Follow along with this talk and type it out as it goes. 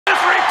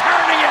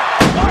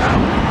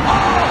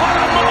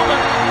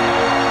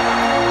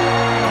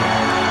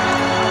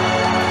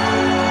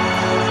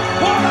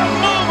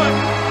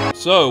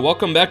So,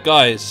 welcome back,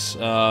 guys.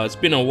 It's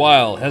been a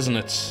while, hasn't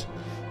it?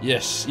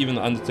 Yes, even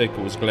the Undertaker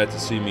was glad to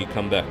see me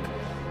come back.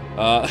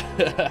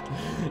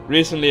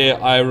 Recently,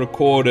 I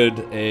recorded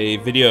a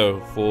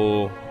video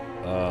for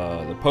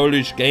the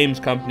Polish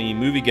games company,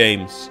 Movie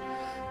Games.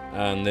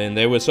 And then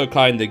they were so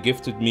kind, they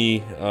gifted me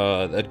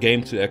that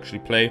game to actually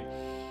play.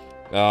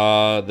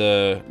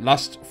 The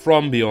Lust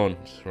from Beyond,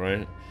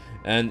 right?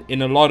 And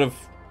in a lot of...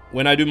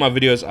 when I do my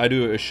videos, I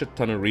do a shit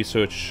ton of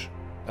research.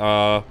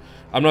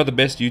 I'm not the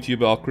best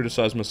YouTuber, I'll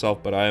criticize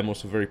myself, but I am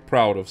also very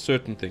proud of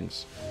certain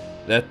things.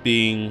 That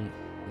being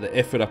the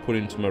effort I put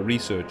into my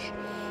research.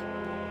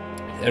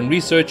 And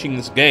researching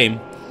this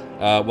game,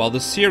 well, the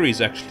series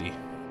actually,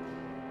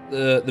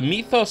 the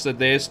mythos that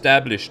they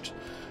established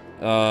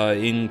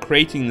in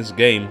creating this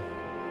game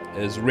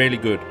is really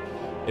good.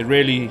 It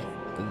really,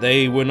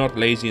 they were not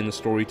lazy in the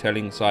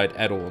storytelling side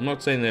at all. I'm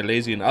not saying they're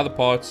lazy in other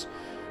parts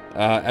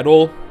at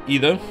all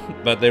either,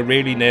 but they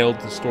really nailed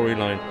the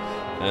storyline.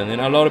 And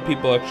then a lot of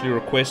people actually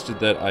requested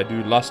that I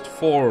do Lust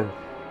for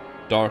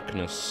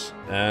Darkness,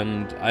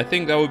 and I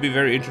think that would be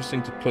very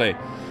interesting to play.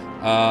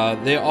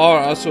 There are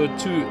also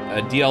two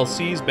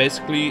DLCs,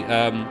 basically,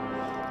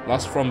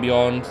 Lust from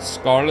Beyond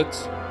Scarlet,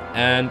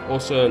 and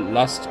also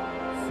Lust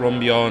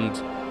from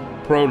Beyond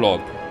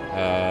Prologue.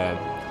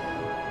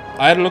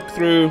 I had a look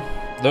through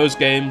those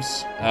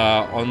games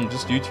on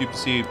just YouTube to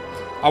see.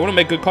 I want to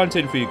make good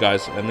content for you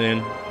guys, and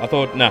then I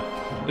thought, nah,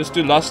 let's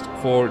do Lust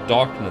for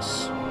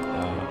Darkness.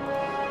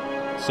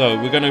 So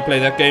we're going to play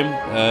that game.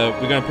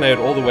 We're going to play it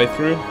all the way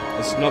through.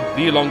 It's not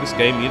the longest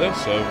game either,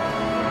 so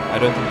I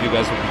don't think you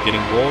guys will be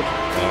getting bored.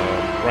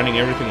 Running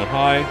everything on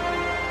high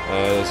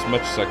as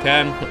much as I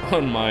can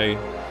on my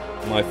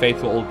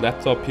faithful old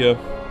laptop here.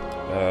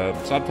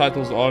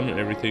 Subtitles on and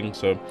everything,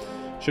 so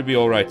should be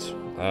all right.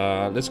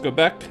 Let's go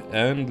back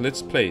and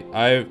let's play.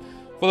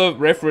 For the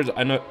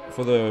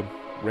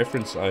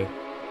reference,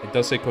 it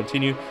does say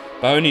continue,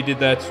 but I only did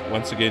that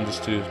once again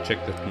just to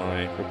check that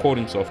my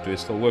recording software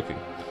is still working.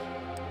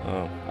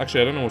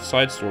 Actually, I don't know what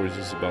side stories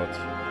is about.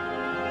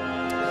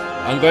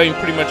 I'm going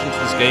pretty much into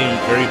this game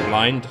very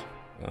blind.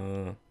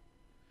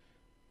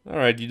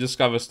 Alright, you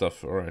discover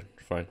stuff. Alright,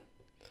 fine.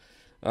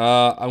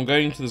 I'm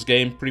going into this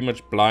game pretty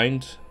much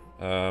blind.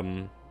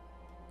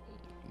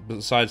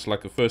 Besides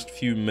like the first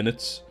few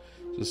minutes,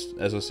 just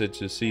as I said,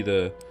 to see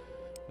the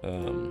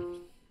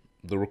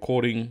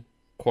recording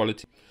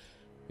quality,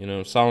 you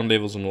know, sound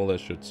levels and all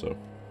that shit. So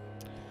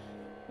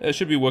it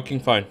should be working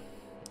fine.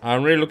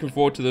 I'm really looking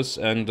forward to this,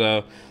 and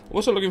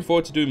also looking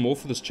forward to doing more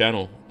for this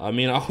channel. I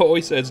mean, I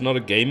always say it's not a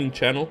gaming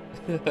channel,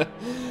 but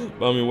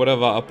I mean,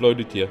 whatever I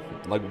uploaded here,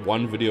 like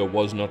one video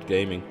was not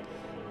gaming.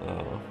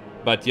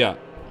 But yeah,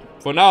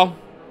 for now,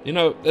 you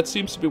know, that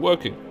seems to be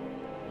working.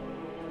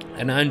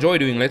 And I enjoy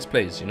doing Let's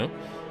Plays, you know.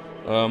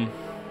 A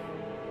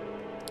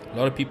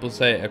lot of people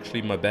say,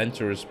 actually, my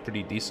banter is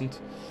pretty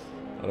decent.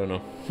 I don't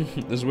know.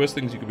 There's worse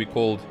things you could be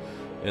called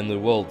in the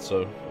world,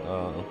 so...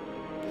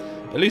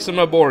 at least I'm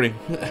not boring.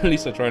 At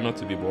least I try not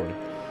to be boring.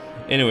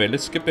 Anyway,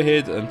 let's skip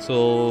ahead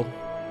until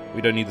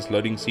we don't need this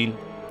loading scene,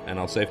 and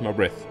I'll save my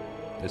breath.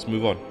 Let's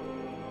move on.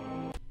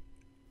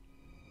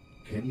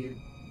 Can you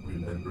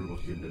remember what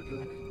he looked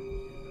like?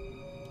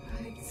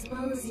 I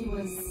suppose he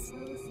was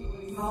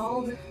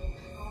bald.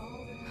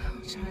 Oh,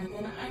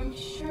 Jonathan, I'm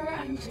sure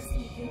I'm just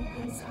making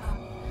things up.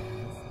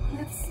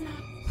 Let's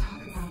not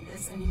talk about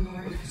this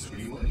anymore. What is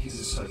real? He's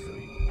a psycho.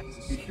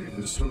 You hear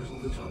those stories all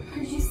the time.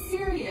 Are you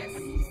serious?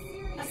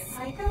 A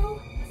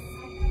psycho? I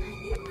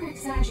think we're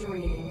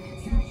exaggerating.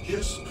 You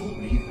just told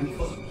me you've been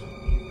fucked.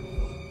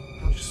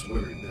 I'm just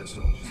worried, that's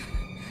all.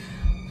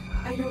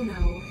 I don't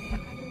know.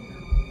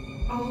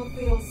 All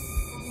feels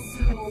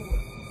so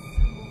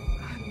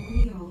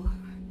unreal.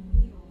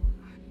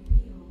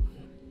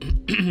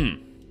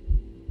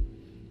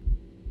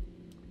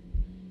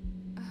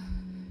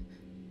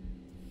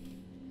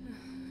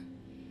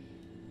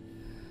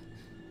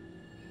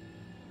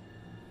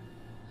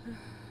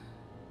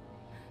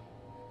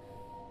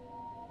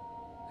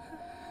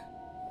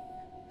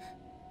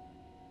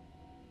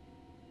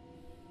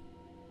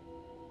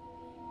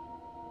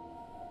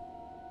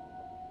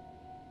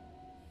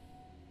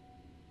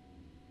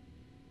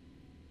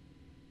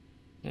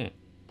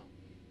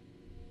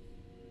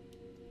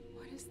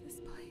 What is this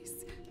place?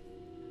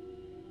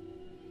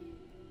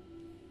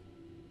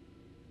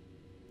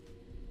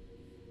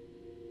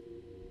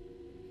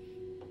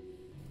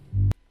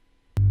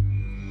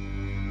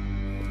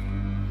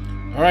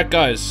 Alright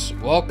guys,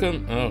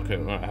 welcome. Oh, okay,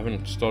 well, I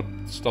haven't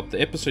stopped the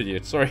episode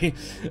yet, sorry.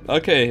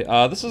 Okay,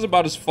 this is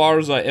about as far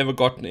as I ever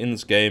gotten in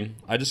this game.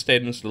 I just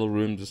stayed in this little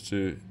room just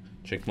to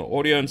check my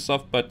audio and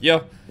stuff, but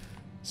yeah.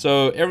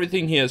 So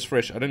everything here is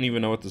fresh. I don't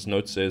even know what this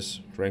note says,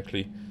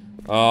 frankly.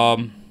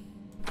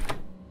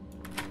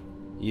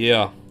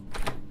 Yeah.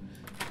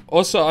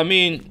 Also, I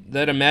mean,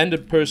 that Amanda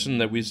person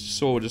that we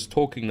saw just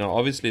talking now,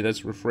 obviously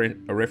that's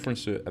a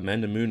reference to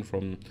Amanda Moon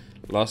from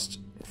Lust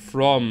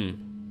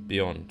from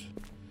Beyond.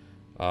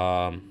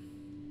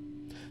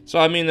 So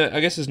I mean,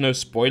 I guess there's no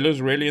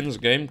spoilers really in this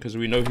game, because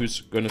we know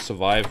who's going to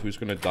survive, who's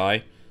going to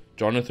die.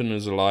 Jonathan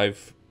is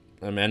alive,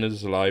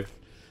 Amanda's alive.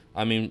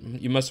 I mean,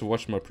 you must have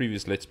watched my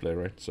previous Let's Play,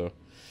 right? So,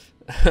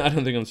 I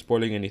don't think I'm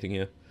spoiling anything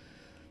here.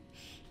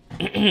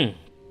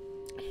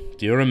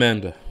 Dear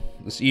Amanda,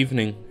 this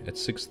evening at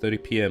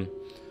 6:30 p.m.,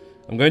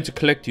 I'm going to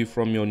collect you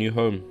from your new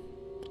home.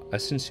 I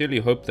sincerely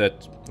hope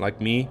that,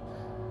 like me,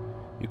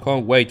 you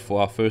can't wait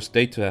for our first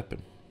date to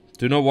happen.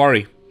 Do not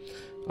worry.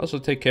 I'll also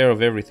take care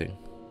of everything.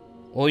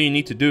 All you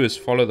need to do is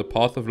follow the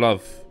path of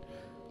love.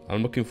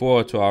 I'm looking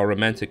forward to our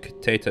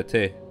romantic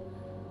tete-a-tete.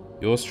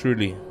 Yours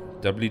truly,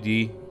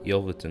 W.D.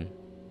 Yelverton.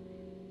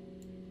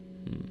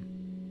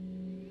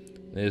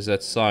 There's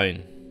that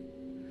sign.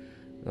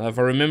 Now, if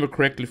I remember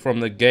correctly from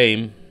the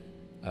game,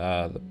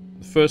 the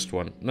first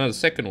one, no, the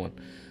second one,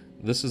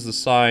 this is the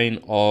sign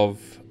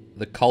of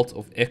the Cult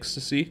of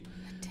Ecstasy.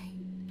 A date?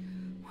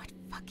 What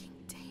fucking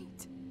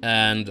date?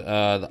 And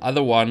the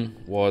other one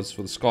was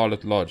for the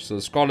Scarlet Lodge. So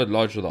the Scarlet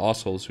Lodge are the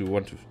assholes who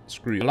want to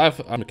screw you. I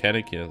love a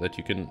mechanic here that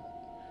you can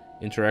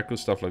interact with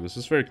stuff like this.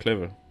 It's very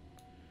clever.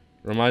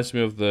 Reminds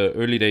me of the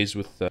early days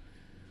with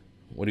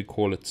what do you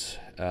call it?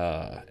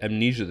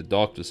 Amnesia: The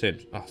Dark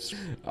Descent. Oh,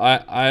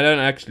 I don't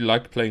actually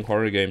like playing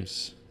horror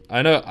games.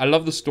 I know I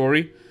love the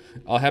story.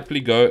 I'll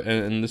happily go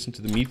and listen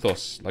to the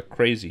mythos like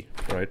crazy,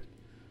 right?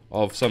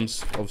 Of some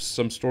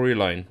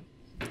storyline.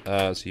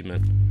 See,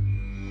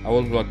 man, I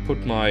will like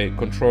put my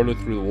controller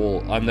through the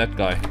wall. I'm that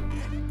guy.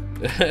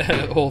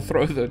 Or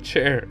throw the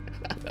chair.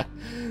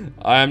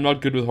 I am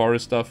not good with horror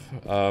stuff.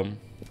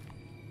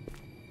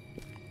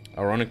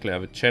 Ironically, I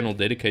have a channel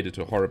dedicated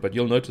to horror, but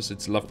you'll notice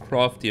it's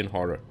Lovecraftian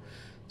horror.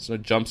 It's no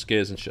jump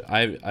scares and shit.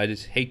 I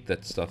just hate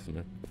that stuff,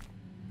 man.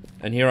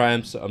 And here I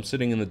am, so I'm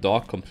sitting in the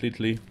dark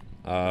completely,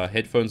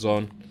 headphones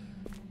on.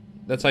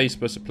 That's how you're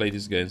supposed to play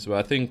these games. But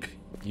I think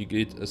you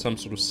get some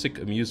sort of sick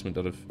amusement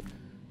out of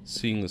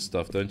seeing this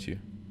stuff, don't you?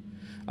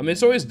 I mean,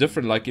 it's always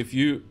different. Like if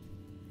you,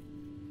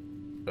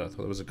 I thought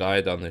there was a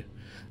guy down there.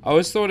 I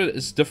always thought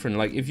it's different.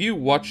 Like if you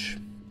watch,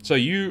 so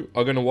you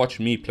are gonna watch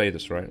me play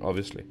this, right?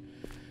 Obviously.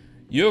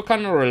 You're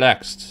kind of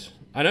relaxed.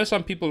 I know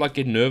some people like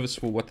get nervous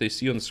for what they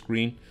see on the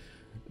screen,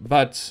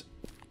 but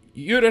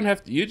you don't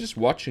have to. You're just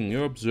watching.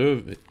 You're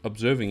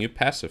observing. You're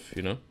passive.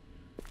 You know.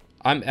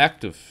 I'm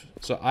active,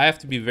 so I have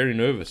to be very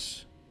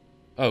nervous.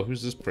 Oh,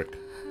 who's this prick?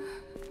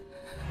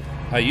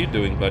 How you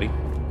doing, buddy?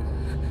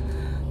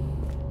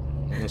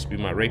 Must be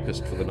my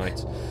rapist for the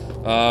night.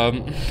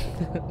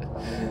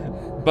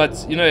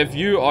 But you know, if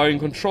you are in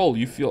control,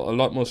 you feel a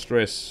lot more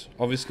stress.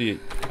 Obviously,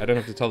 I don't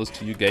have to tell this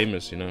to you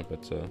gamers, you know,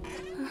 but.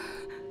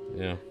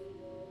 Yeah.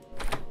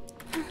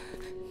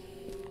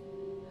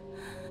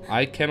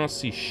 I cannot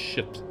see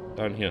shit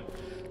down here.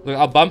 Look,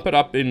 I'll bump it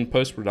up in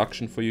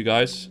post-production for you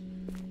guys.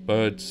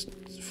 But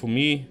for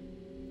me,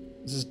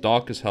 this is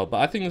dark as hell.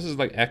 But I think this is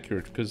like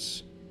accurate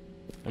because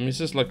I mean it's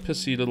just like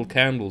pissy little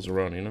candles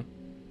around, you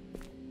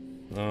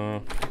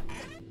know?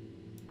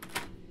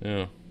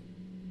 Yeah.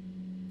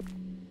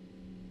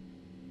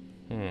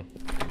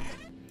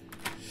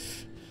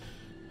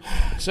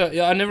 So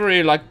yeah, I never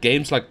really liked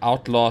games like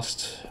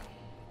Outlast.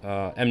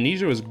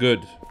 Amnesia was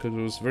good because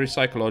it was very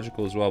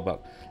psychological as well,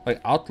 but like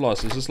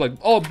Outlast is just like,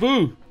 oh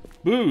boo,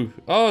 boo,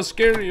 oh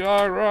scary,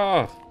 ah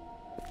rah.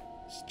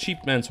 It's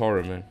cheap man's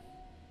horror, man.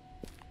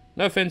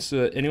 No offense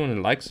to anyone who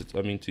likes it.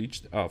 I mean, to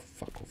each. Oh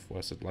fuck off! Why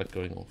is it like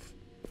going off?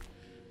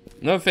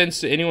 No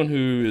offense to anyone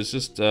who is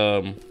just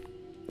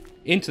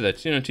into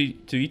that. You know,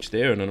 to each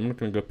their own. And I'm not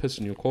gonna go piss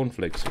in your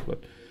cornflakes,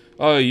 but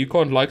oh, you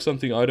can't like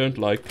something I don't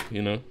like.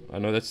 You know, I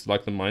know that's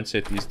like the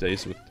mindset these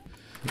days with.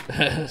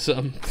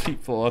 Some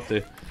people out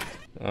there,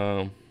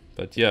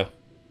 but yeah.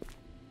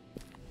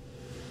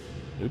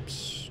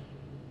 Oops.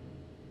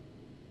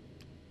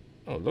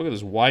 Oh, look at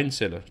this wine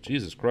cellar.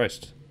 Jesus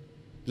Christ.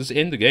 Just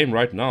end the game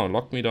right now and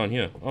lock me down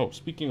here. Oh,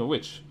 speaking of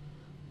which,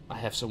 I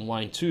have some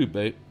wine too,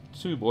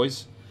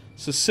 boys.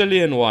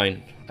 Sicilian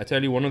wine. I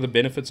tell you, one of the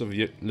benefits of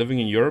living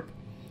in Europe,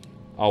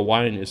 our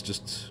wine is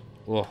just,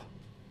 oh.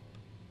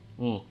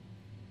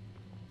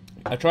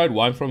 I tried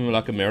wine from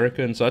like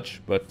America and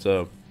such, but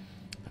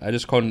I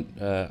just can't.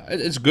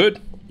 It's good.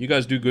 You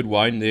guys do good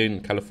wine there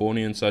in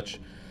California and such.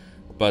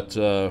 But,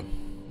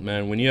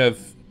 man, when you have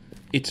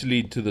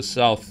Italy to the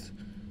south,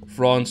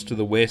 France to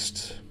the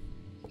west,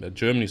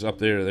 Germany's up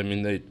there. I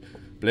mean, they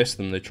bless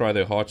them. They try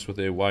their hearts with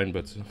their wine,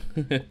 but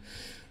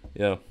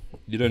yeah,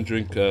 you don't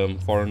drink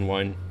foreign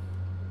wine.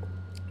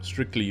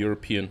 Strictly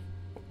European.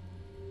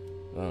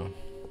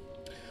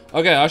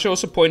 Okay, I should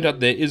also point out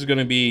there is going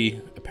to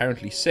be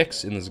apparently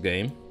sex in this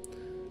game.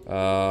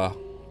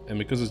 And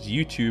because it's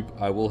YouTube,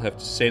 I will have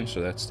to censor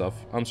that stuff.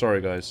 I'm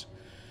sorry, guys.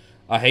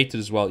 I hate it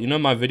as well. You know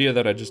my video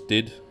that I just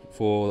did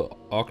for the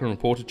Arkham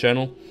Reporter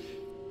channel?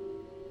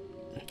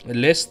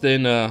 Less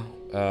than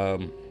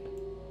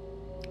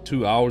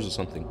 2 hours or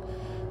something.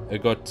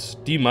 It got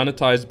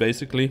demonetized,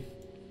 basically.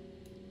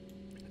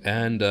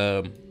 And,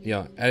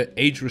 yeah,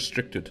 age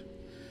restricted.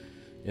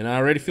 And I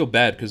already feel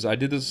bad because I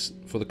did this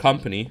for the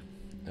company.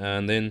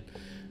 And then,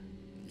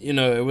 you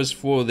know, it was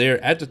for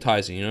their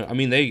advertising, you know. I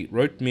mean, they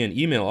wrote me an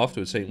email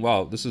afterwards saying,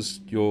 wow, this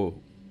is your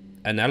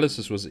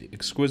analysis was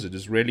exquisite.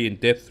 It's really in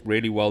depth,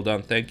 really well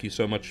done. Thank you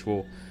so much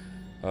for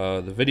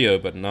the video,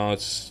 but now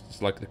it's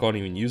like they can't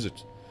even use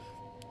it.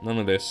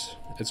 Nonetheless,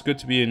 it's good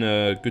to be in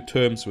good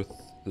terms with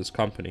this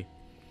company.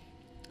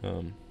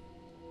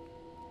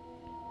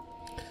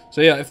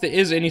 So yeah, if there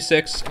is any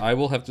sex, I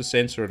will have to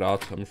censor it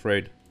out, I'm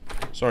afraid.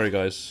 Sorry,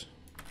 guys.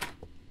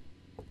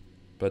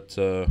 But,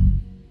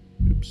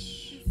 oops.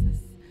 Is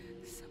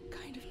this some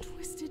kind of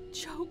twisted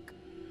joke?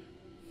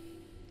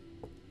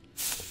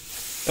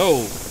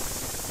 Oh!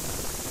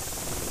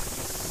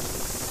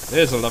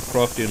 There's a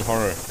Lovecraftian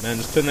horror. Man,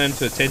 just turn that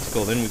into a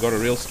tentacle, then we got a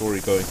real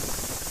story going.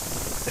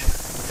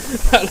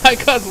 I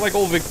like how it's like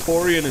all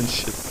Victorian and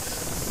shit.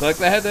 Like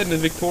they had that in the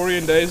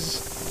Victorian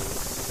days.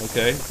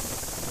 Okay.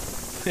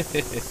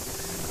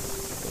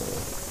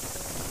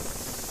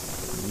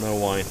 No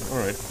wine.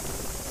 Alright.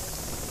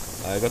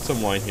 I got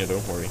some wine here,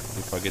 don't worry,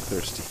 if I get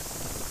thirsty.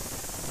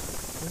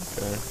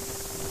 Okay.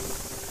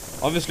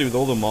 Obviously with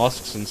all the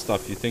masks and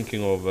stuff, you're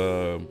thinking of,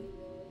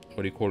 what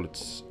do you call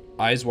it?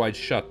 Eyes Wide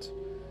Shut.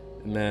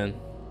 Man,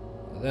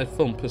 that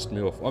film pissed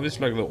me off.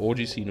 Obviously, like, the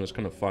orgy scene was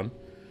kind of fun.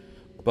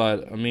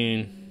 But, I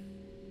mean...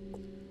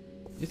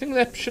 You think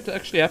that shit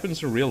actually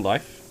happens in real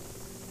life?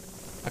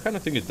 I kind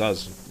of think it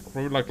does.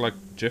 Probably like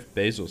Jeff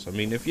Bezos. I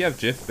mean, if you have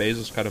Jeff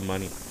Bezos kind of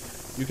money,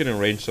 you can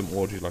arrange some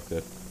orgy like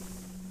that.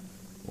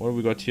 What have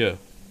we got here?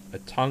 A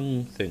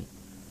tongue thing.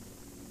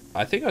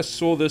 I think I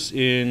saw this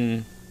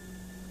in...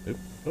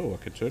 Oh, I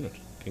can turn it.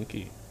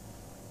 Kinky.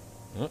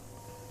 Oh,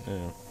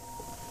 yeah.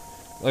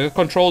 Like, the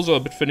controls are a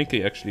bit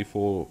finicky, actually,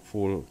 for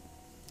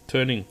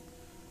turning.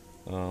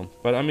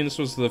 But, I mean, this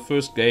was the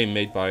first game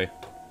made by...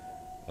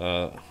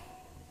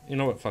 you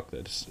know what? Fuck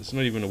that. It's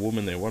not even a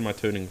woman there. What am I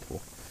turning for?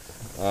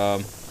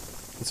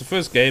 It's the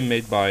first game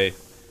made by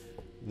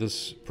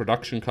this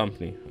production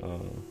company.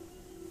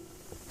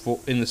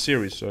 In the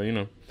series, so, you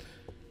know.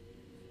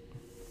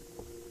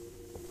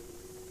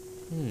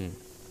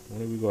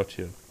 What have we got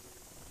here?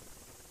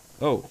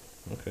 Oh,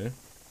 okay.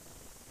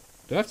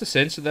 Do I have to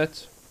censor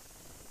that?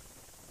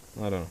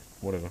 I don't know.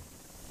 Whatever.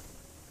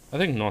 I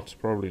think not.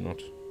 Probably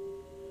not.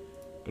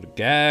 Got a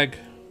gag.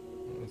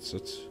 That's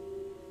it.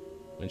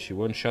 And she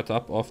won't shut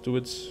up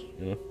afterwards.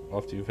 You know,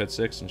 after you've had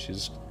sex and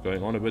she's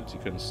going on a bit, you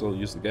can still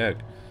use the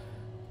gag.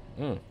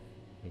 Oh,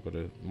 I've got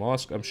a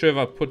mask. I'm sure if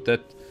I put that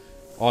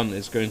on,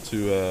 it's going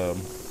to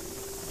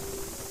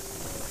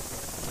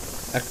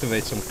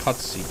activate some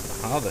cutscene.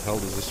 How the hell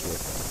does this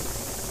work?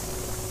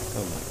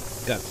 Oh my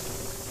god.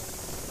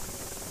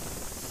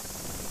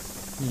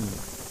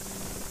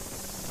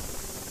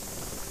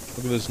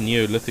 Look at this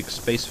Neolithic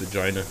space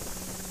vagina.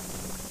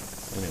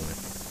 Anyway,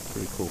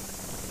 pretty cool.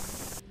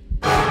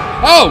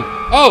 Oh!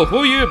 Oh, who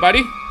are you,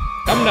 buddy?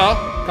 Come now.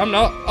 Come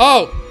now.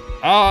 Oh!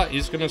 Ah,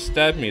 he's gonna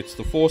stab me. It's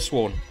the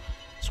Forsworn.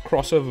 It's a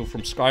crossover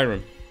from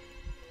Skyrim.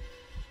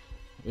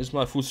 Where's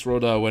my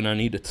Fusroda when I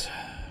need it?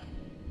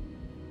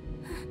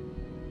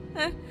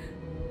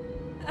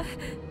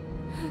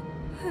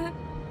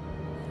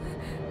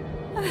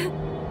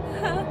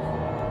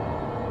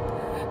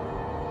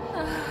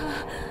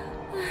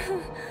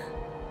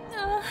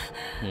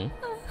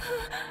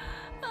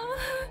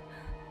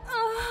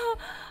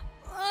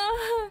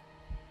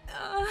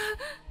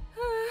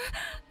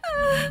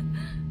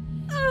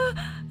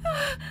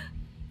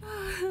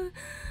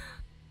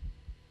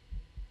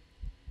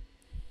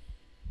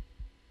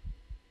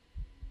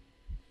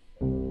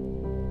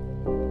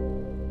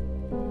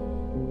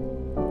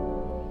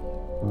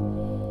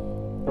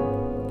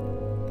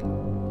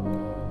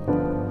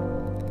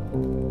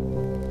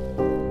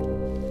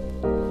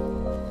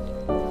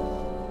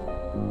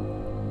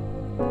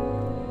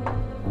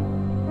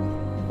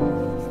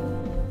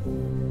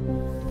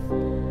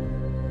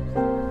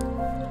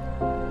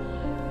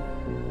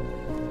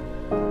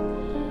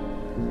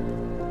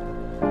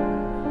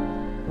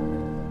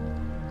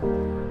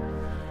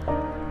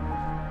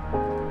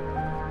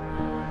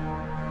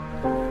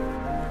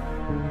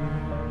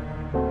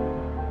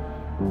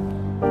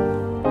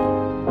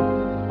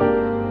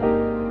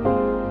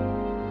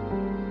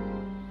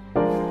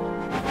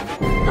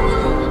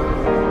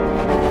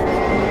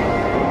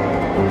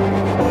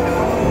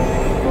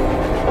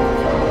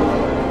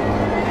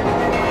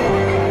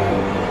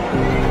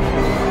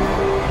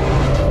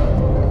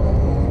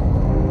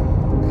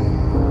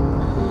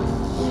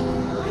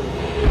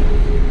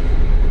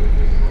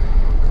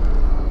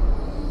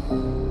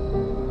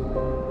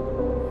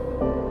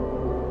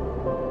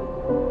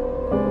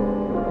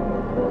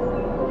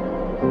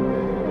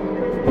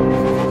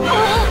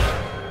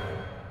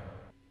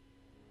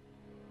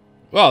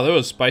 Wow, that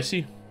was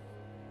spicy.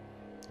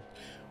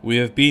 We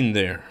have been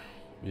there.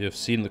 We have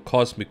seen the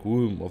cosmic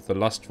womb of the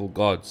lustful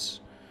gods.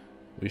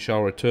 We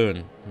shall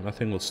return.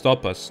 Nothing will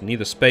stop us,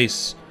 neither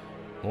space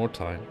nor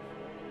time.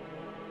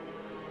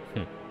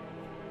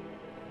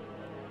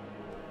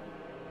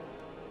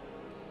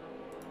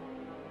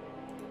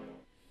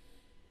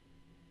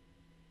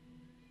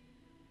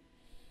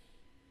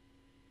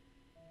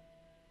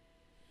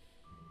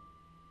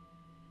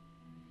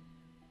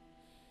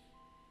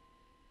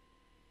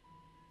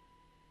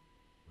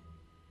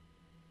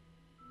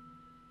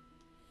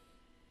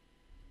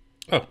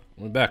 Oh,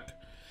 we're back.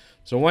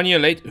 So 1 year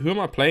late, who am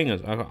I playing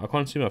as? I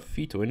can't see my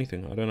feet or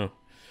anything. I don't know.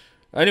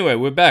 Anyway,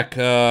 we're back.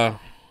 Yeah,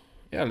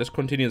 let's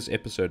continue this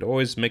episode.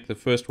 Always make the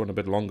first one a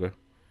bit longer.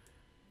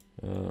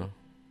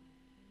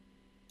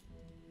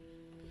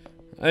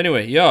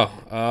 Anyway, yeah.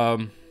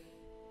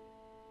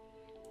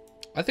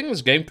 I think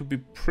this game could be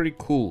pretty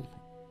cool.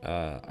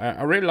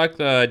 I really like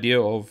the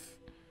idea of...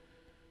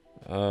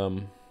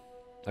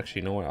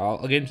 actually, you know what?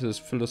 I'll get into this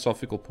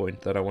philosophical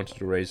point that I wanted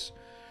to raise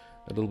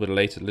a little bit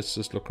later. Let's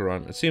just look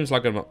around. It seems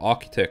like I'm an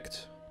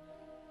architect.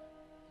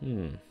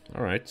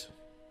 Alright.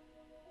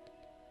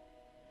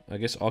 I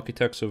guess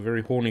architects are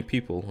very horny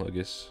people, I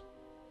guess.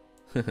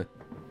 What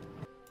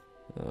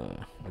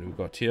do we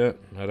got here?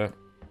 Nada.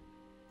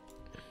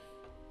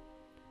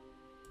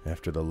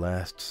 After the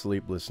last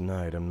sleepless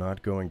night, I'm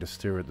not going to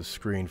stare at the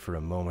screen for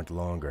a moment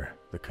longer.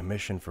 The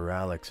commission for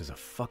Alex is a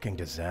fucking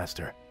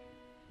disaster.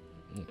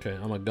 Okay,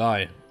 I'm a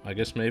guy. I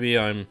guess maybe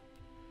I'm...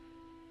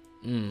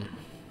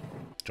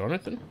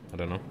 Jonathan? I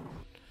don't know.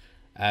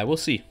 We'll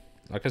see.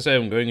 Like I say,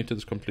 I'm going into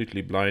this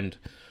completely blind.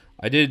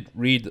 I did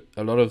read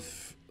a lot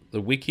of the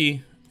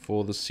wiki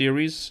for the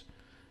series,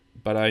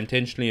 but I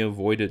intentionally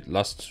avoided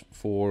Lust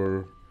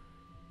for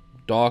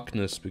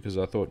Darkness because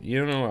I thought,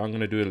 you know, I'm going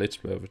to do a let's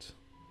play of it.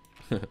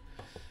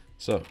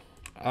 So,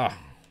 like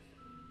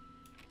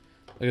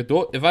a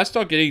door. If I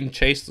start getting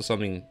chased or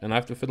something and I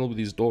have to fiddle with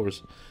these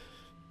doors,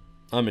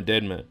 I'm a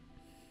dead man.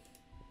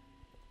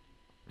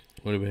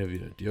 What do we have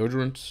here?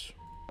 Deodorants.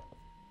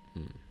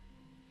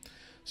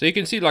 So you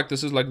can see, like,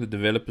 this is like the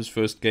developer's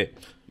first game.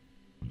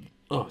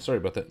 Oh, sorry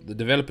about that. The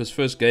developer's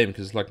first game,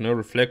 because it's like no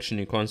reflection.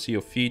 You can't see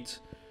your feet.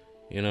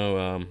 You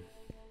know,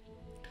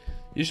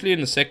 usually in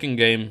the second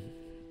game,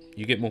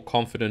 you get more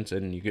confident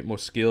and you get more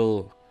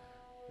skill.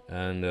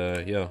 And,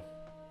 yeah.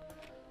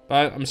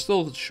 But I'm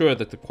still sure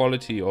that the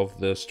quality of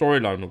the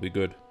storyline will be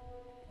good.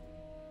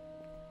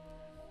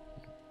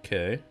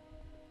 Okay.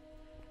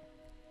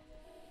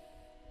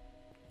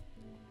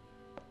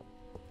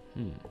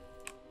 I'm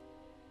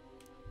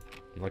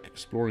like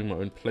exploring my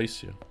own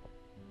place here.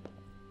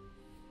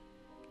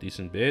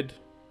 Decent bed.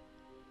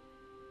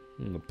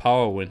 The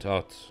power went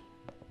out.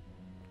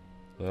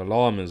 The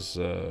alarm is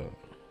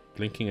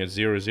blinking at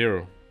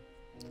 00.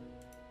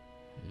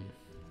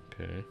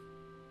 Okay.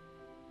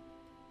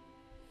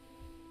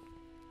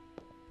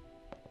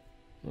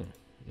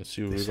 Let's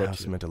see what we got. This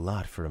house meant a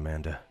lot for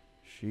Amanda.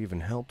 She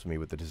even helped me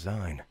with the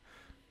design.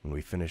 When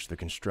we finished the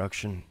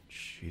construction,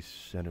 she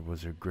said it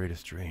was her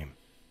greatest dream.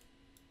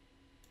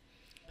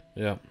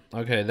 Yeah.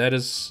 Okay. That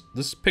is.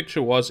 This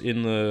picture was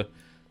in the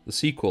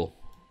sequel.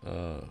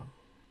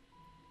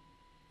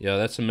 Yeah,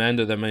 that's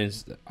Amanda. That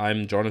means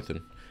I'm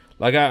Jonathan.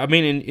 Like I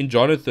mean, in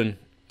Jonathan,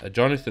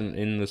 Jonathan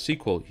in the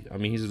sequel. I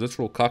mean, he's a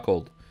literal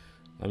cuckold.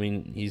 I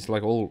mean, he's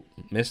like all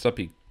messed up.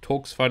 He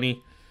talks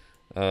funny.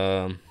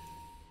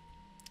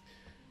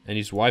 And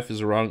his wife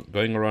is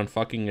going around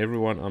fucking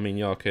everyone. I mean,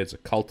 yeah, okay, it's a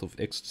cult of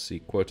ecstasy,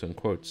 quote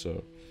unquote.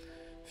 So,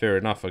 fair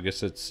enough. I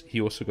guess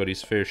he also got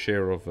his fair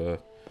share of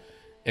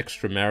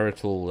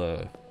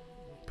extramarital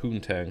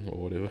poontang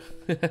or whatever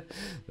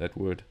that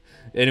word.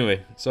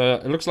 Anyway, so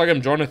it looks like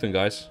I'm Jonathan,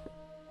 guys.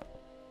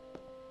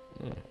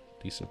 Oh,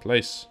 decent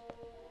place.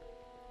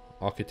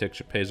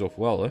 Architecture pays off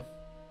well, eh?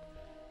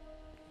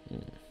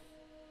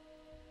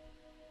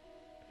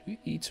 Who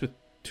eats with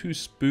 2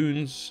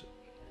 spoons?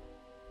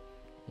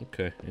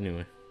 Okay,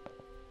 anyway.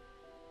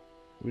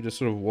 We just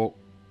sort of walk...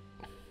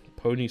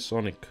 Pony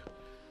Sonic.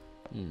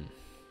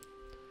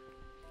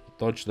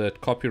 Dodge that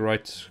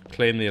copyright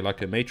claim there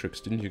like a Matrix,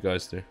 didn't you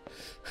guys there?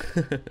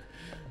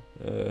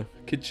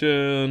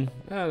 Kitchen.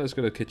 Let's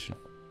go to the kitchen.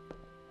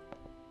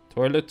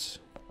 Toilet.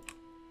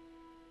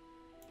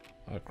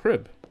 A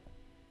crib.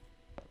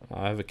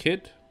 I have a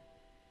kid.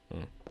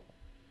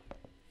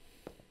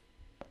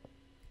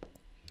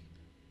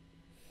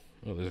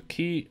 Oh, there's a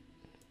key.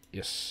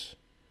 Yes.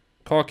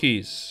 Car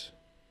keys.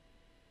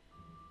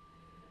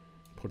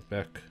 Put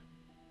back.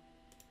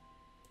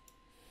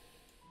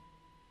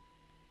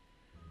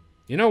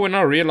 You know, when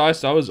I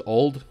realized I was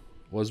old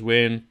was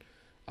when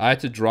I had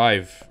to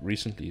drive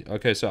recently.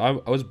 Okay, so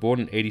I was born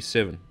in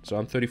 87, so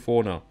I'm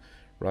 34 now,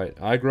 right?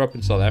 I grew up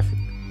in South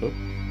Africa. Oh.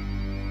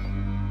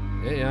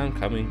 Yeah, I'm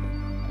coming.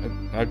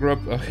 I grew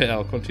up... Okay,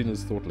 I'll continue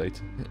this thought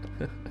later.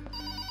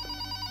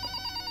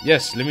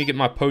 Yes, let me get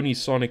my Pony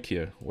Sonic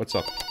here. What's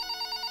up?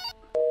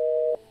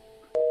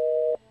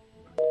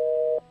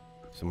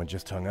 Someone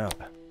just hung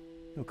up.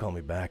 He'll call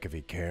me back if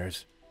he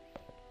cares.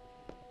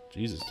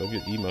 Jesus, don't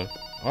get emo.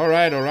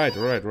 Alright.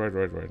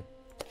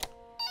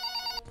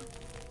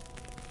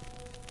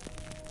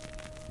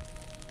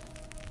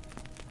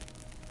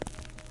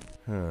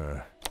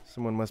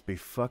 Someone must be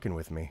fucking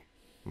with me.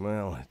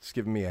 Well, it's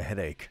giving me a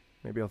headache.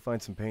 Maybe I'll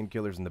find some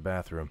painkillers in the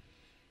bathroom.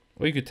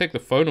 Well, you could take the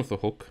phone off the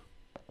hook.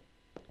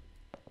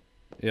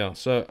 Yeah,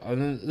 so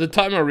the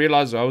time I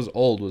realized I was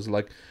old was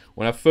like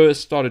when I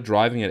first started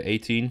driving at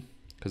 18,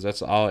 because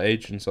that's our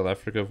age in South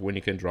Africa when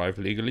you can drive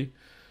legally.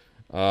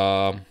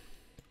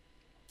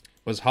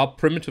 Was how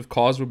primitive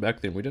cars were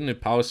back then. We didn't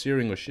have power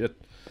steering or shit,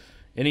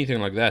 anything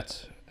like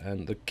that.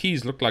 and the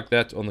keys look like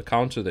that on the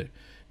counter there.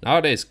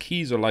 Nowadays,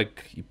 keys are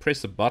like you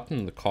press a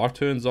button, the car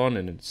turns on,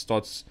 and it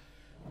starts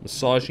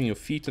massaging your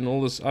feet and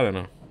all this. I don't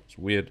know. It's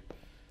weird.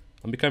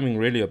 I'm becoming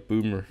really a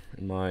boomer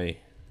in my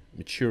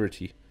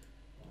maturity.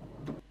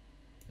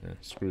 Yeah,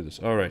 screw this.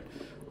 Alright.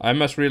 I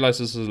must realize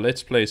this is a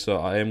let's play, so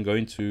I am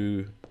going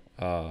to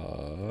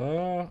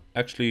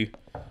actually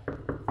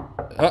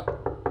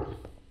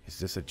Is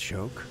this a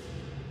joke?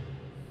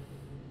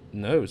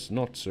 no, it's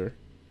not, sir.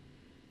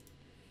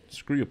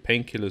 Screw your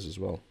painkillers as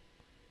well.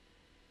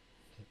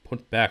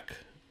 Put back.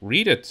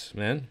 Read it,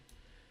 man.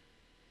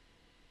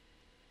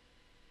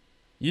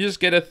 You just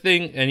get a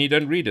thing and you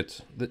don't read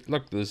it.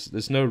 Look,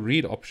 there's no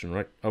read option,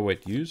 right? Oh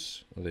wait,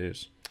 use? Oh,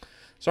 there's.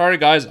 Sorry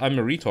guys, I'm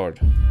a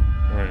retard.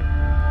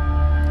 Alright.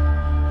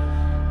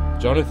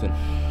 Jonathan,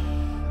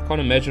 I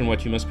can't imagine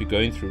what you must be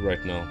going through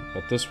right now,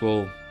 but this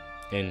will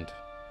end.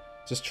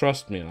 Just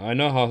trust me. I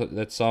know how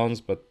that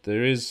sounds, but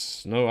there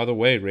is no other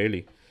way,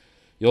 really.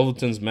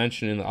 Yelverton's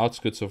mansion in the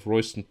outskirts of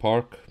Royston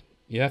Park.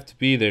 You have to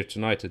be there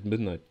tonight at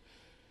midnight.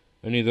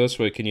 Only this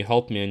way can you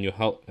help me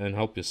and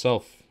help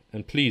yourself.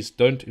 And please,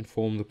 don't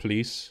inform the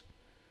police.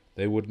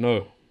 They would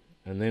know.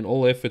 And then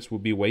all efforts will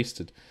be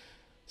wasted.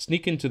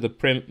 Sneak into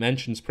the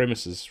mansion's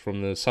premises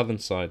from the southern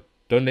side.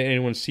 Don't let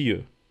anyone see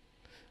you.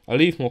 I'll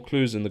leave more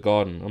clues in the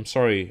garden. I'm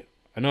sorry.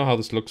 I know how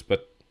this looks,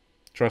 but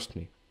trust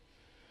me.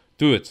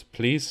 Do it,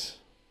 please.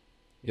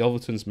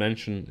 Yelverton's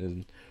mansion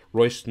in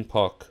Royston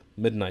Park.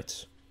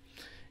 Midnight.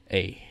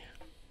 A.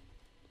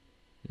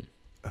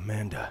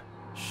 Amanda,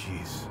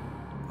 she's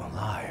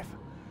alive.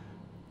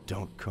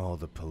 Don't call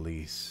the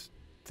police.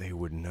 They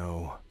would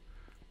know.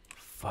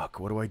 Fuck,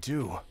 what do I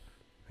do?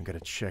 I gotta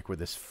check where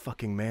this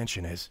fucking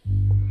mansion is.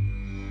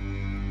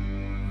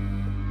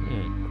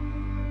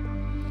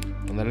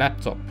 On the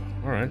laptop.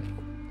 Alright.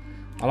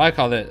 I like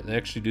how they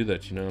actually do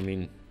that, you know, I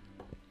mean...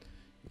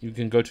 You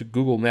can go to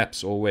Google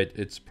Maps, or wait,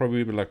 it's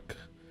probably like...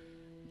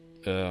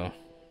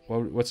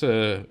 what's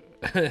a...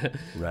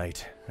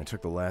 Right, I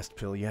took the last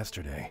pill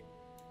yesterday.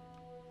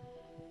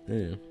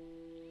 Yeah.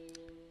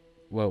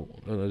 Well,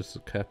 no, there's the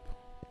cap.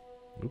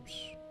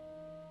 Oops.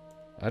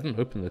 I didn't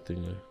open that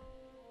thing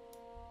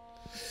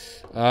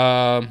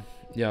though.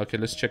 Yeah, okay,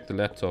 let's check the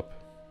laptop.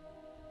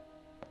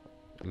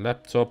 The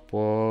laptop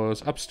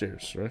was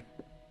upstairs, right?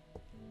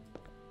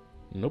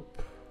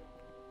 Nope.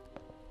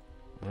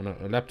 Oh no,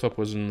 a laptop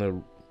was in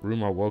the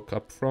room I woke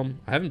up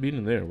from. I haven't been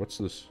in there. What's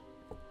this?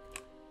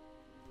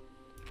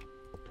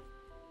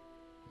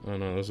 Oh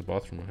no, there's a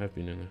bathroom. I have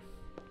been in there.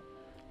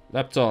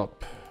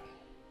 Laptop.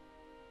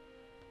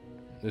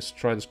 Let's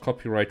try this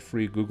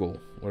copyright-free Google.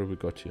 What have we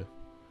got here?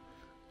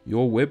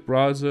 Your web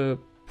browser,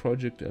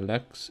 Project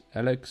Alex,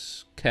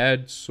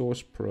 CAD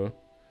Source Pro.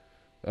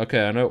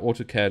 Okay, I know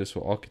AutoCAD is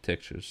for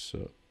architecture.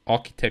 So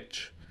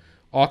architects.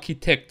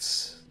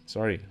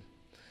 Sorry.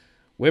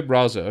 Web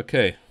browser.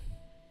 Okay.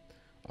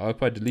 I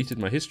hope I deleted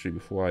my history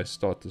before I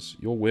start this.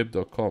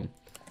 Yourweb.com.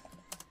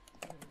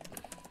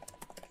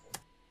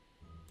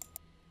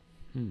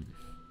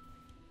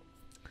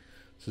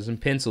 This is in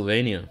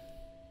Pennsylvania.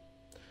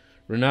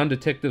 Renowned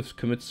detectives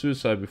commit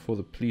suicide before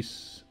the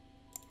police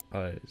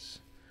eyes.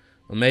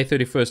 On May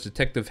 31st,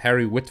 Detective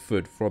Harry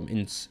Whitford from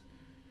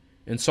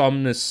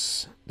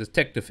Insomnus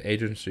Detective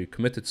Agency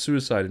committed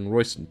suicide in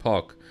Royston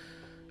Park.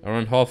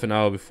 Around half an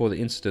hour before the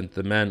incident,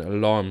 the man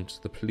alarmed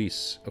the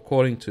police.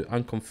 According to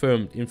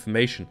unconfirmed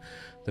information,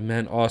 the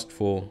man asked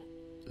for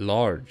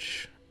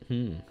large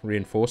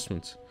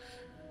reinforcements.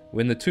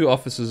 When the two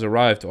officers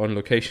arrived on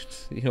location,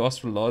 he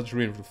asked for large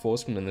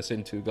reinforcement and they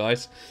sent two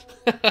guys.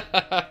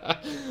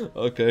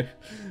 Okay.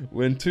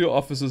 When two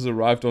officers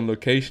arrived on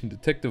location,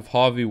 Detective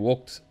Harvey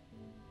walked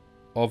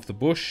off the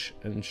bush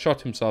and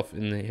shot himself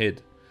in the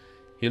head.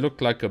 He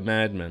looked like a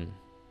madman,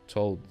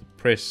 told the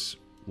press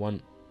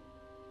one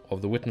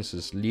of the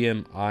witnesses,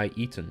 Liam I.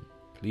 Eaton,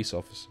 police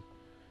officer.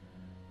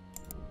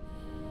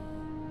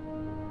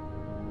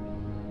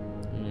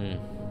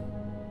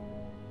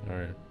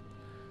 Alright.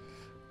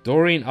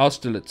 Doreen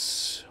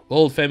Austerlitz,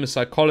 world-famous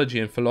psychology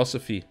and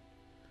philosophy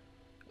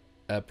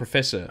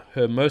professor.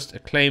 Her most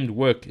acclaimed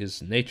work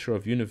is Nature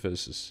of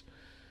Universes.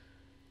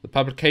 The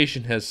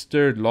publication has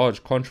stirred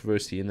large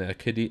controversy in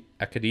the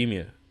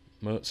academia.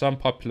 Some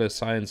popular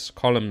science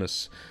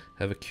columnists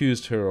have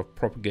accused her of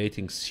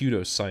propagating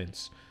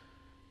pseudoscience.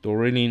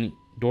 Doreen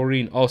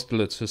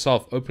Austerlitz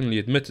herself openly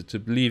admitted to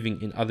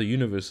believing in other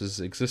universes'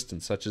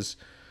 existence, such as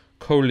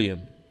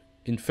Colium,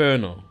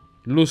 Inferno,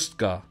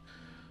 Lustgar,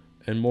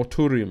 and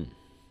Mortuorium.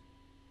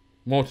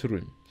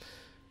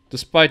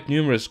 Despite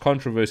numerous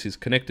controversies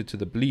connected to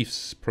the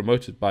beliefs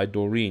promoted by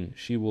Doreen,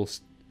 she will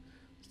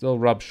still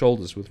rub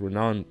shoulders with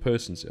renowned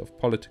persons of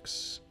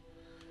politics.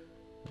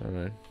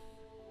 Alright.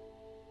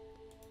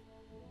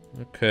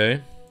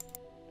 Okay.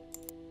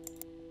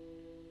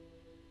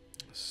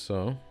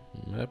 So,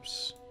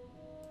 maps.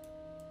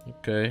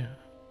 Okay.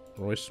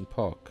 Royston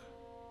Park.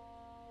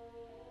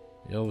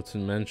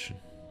 Yelverton Mansion.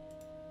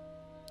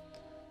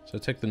 So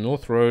take the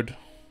North Road.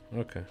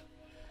 Okay.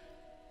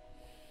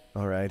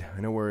 Alright, I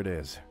know where it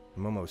is.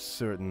 I'm almost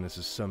certain this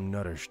is some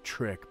nutter's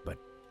trick, but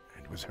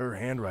I'd was her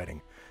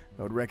handwriting.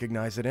 I would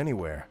recognize it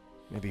anywhere.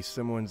 Maybe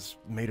someone's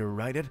made her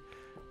write it?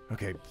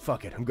 Okay,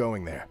 fuck it, I'm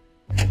going there.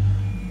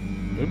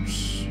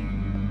 Oops.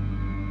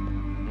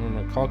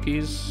 My car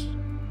keys.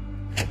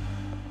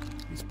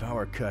 These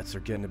power cuts are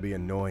getting to be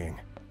annoying.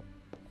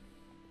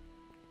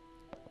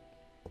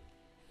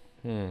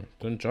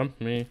 Don't jump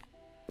me.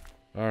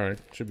 Alright,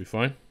 should be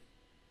fine.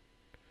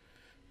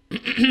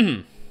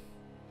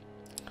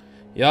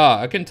 Yeah,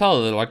 I can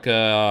tell that, like,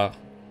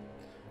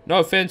 no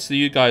offense to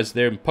you guys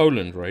there in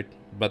Poland, right?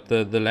 But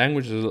the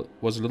language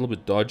was a little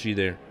bit dodgy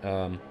there.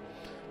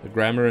 The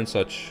grammar and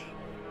such.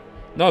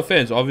 No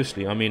offense,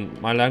 obviously. I mean,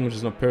 my language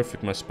is not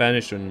perfect. My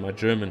Spanish and my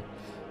German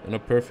are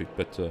not perfect,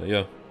 but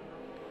yeah.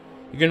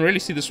 You can really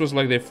see this was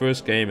like their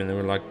first game and they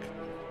were like,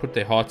 put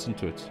their hearts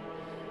into it.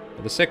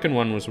 But the second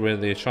one was where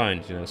they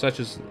shined, you know, such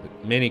as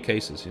many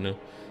cases, you know.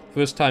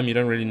 First time you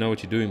don't really know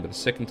what you're doing, but the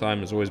second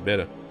time is always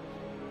better.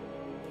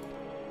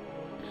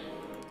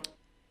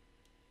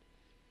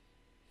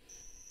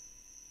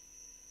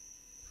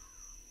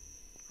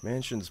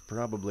 Mansion's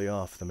probably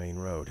off the main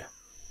road.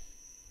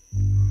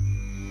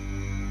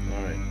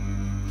 Alright.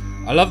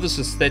 I love this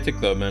aesthetic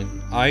though,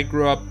 man. I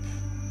grew up,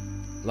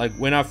 like,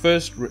 when I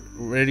first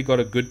really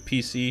got a good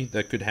PC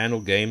that could handle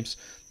games,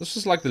 this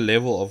was like the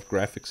level of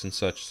graphics and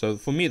such. So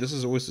for me, this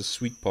is always the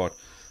sweet part.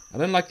 I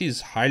don't like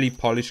these highly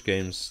polished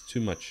games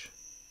too much.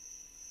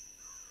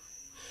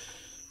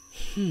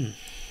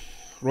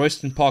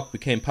 Royston Park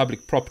became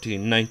public property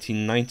in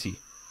 1990.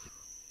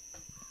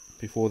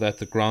 Before that,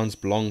 the grounds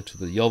belonged to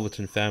the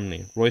Yelverton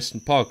family. Royston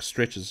Park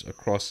stretches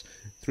across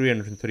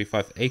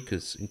 335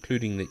 acres,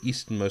 including the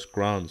easternmost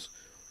grounds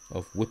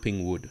of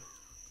Whipping Wood.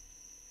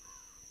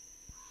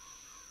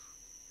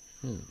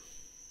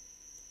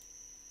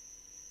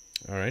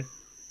 Alright.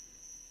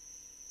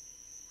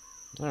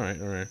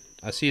 Alright.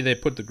 I see they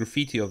put the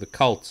graffiti of the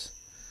cult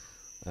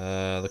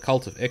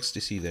of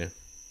ecstasy there.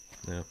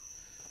 Yeah.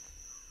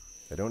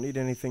 I don't need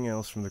anything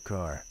else from the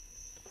car.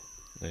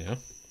 Yeah.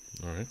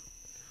 Alright.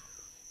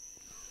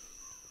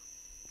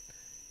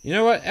 You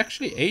know what?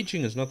 Actually,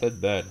 aging is not that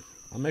bad.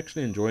 I'm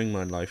actually enjoying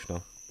my life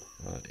now.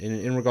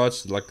 In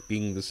regards to, like,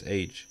 being this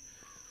age.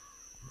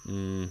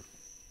 I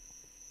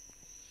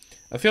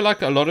feel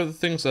like a lot of the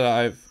things that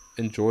I've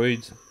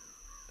enjoyed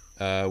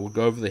would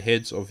go over the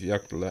heads of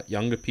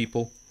younger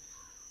people.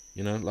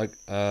 You know, like,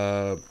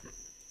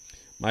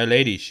 my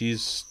lady,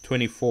 she's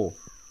 24.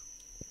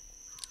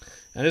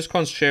 And I just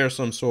can't share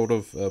some sort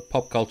of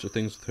pop culture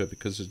things with her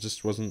because it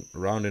just wasn't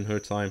around in her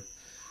time.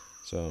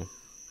 So,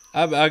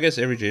 I guess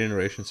every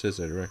generation says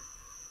that, right?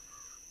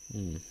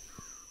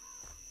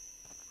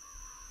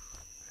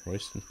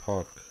 Royston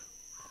Park.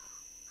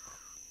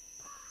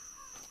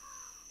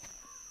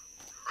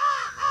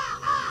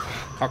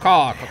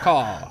 Caw-caw,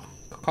 caw-caw.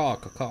 Caw-caw,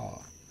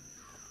 caw-caw.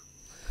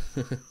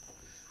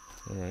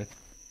 Alright.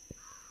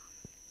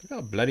 Look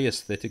how bloody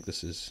aesthetic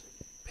this is.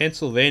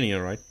 Pennsylvania,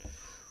 right?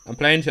 I'm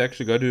planning to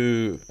actually go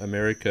to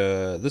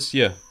America this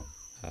year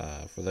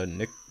for the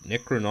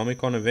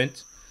Necronomicon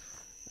event.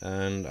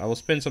 And I will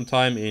spend some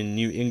time in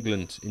New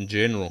England in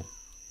general.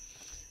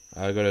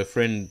 I got a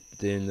friend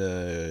in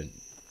the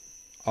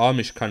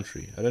Amish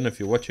country. I don't know if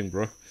you're watching,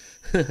 bro.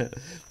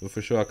 But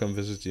for sure I'll come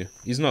visit you.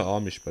 He's not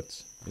Amish,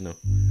 but, you know,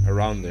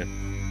 around there.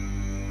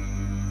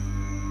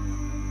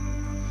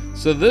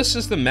 So this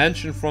is the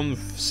mansion from the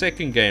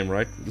second game,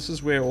 right? This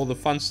is where all the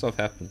fun stuff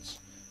happens.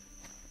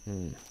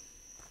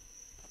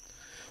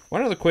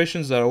 One of the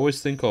questions that I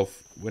always think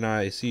of when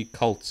I see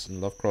cults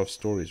in Lovecraft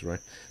stories, right?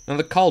 Now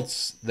the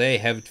cults, they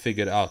have it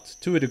figured out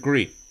to a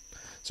degree.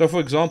 So for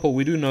example,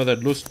 we do know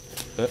that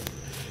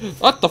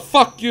what the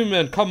fuck, you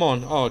man? Come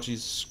on! Oh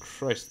Jesus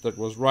Christ, that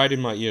was right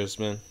in my ears,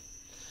 man.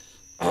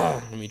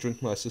 Let me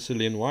drink my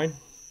Sicilian wine.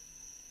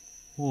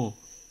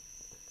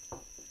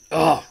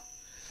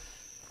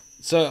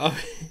 So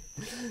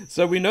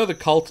we know the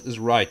cult is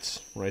right?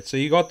 So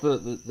you got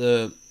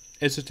the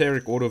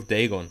esoteric order of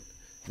Dagon.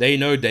 They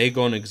know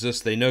Dagon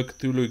exists, they know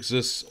Cthulhu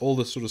exists, all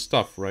this sort of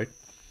stuff, right?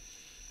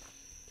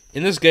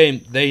 In this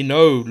game, they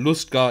know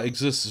Lustgar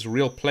exists as a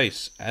real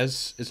place,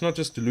 as it's not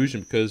just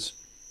delusion, because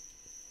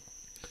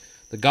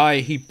the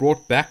guy, he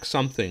brought back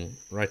something,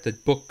 right?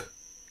 That book,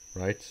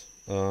 right?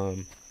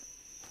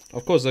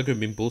 Of course, that could have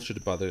been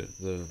bullshit by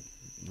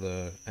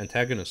the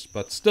antagonist,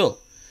 but still,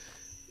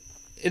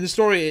 in the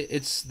story,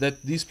 it's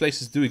that these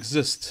places do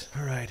exist.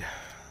 All right,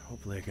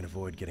 hopefully I can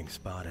avoid getting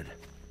spotted.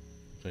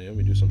 So yeah,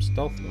 we do some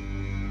stealth though.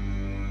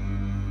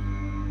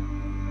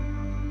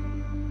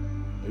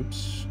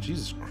 Oops,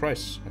 Jesus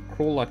Christ, I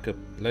crawl like a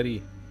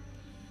bloody,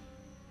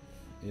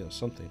 you know,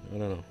 something, I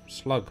don't know,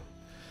 slug.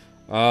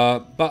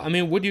 But I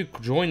mean, would you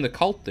join the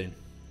cult then?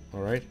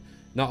 Alright,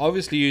 now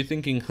obviously you're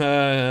thinking,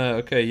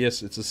 okay,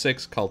 yes, it's a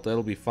sex cult,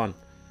 that'll be fun.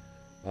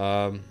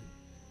 But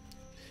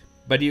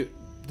you,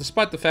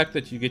 despite the fact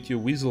that you get your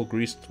weasel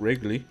greased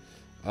regularly,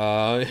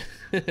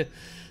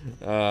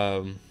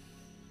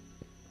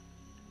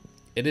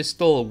 it is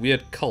still a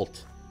weird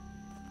cult.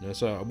 You know,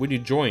 so would you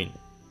join?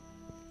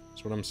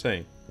 That's what I'm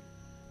saying.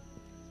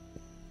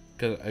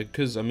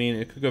 because I mean,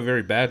 it could go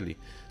very badly.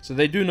 So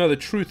they do know the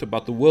truth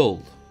about the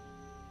world.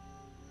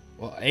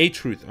 Well, a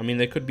truth. I mean,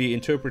 they could be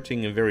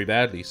interpreting it very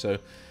badly. So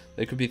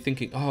they could be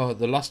thinking, oh,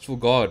 the lustful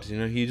God, you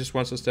know, he just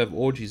wants us to have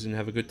orgies and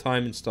have a good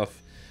time and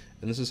stuff.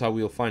 And this is how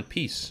we'll find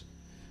peace.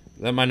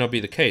 That might not be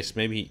the case.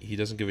 Maybe he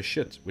doesn't give a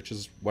shit, which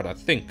is what I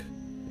think.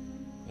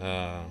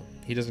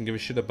 He doesn't give a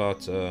shit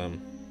about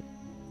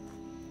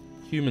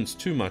humans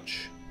too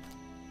much.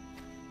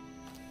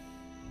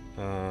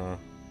 How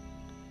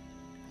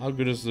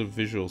good is the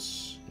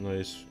visuals?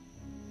 Nice.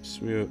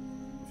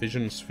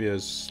 Vision sphere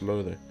is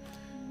slow there.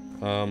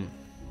 Run.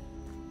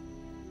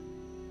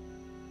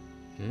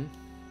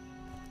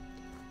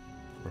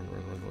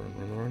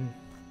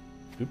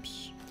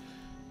 Oops.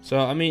 So,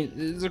 I mean,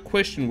 there's a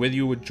question whether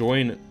you would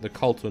join the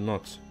cult or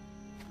not.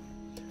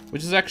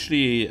 Which is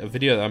actually a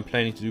video that I'm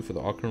planning to do for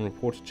the Arkham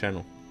Reporter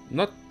channel.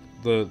 Not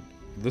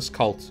this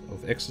cult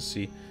of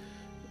ecstasy,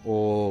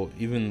 or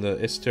even the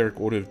esoteric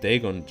order of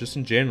Dagon, just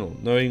in general.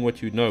 Knowing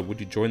what you know, would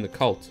you join the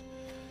cult?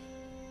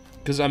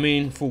 Because, I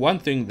mean, for one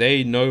thing,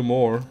 they know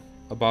more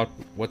about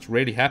what's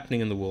really happening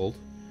in the world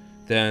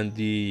than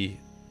the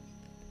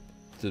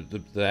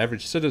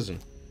average citizen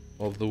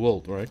of the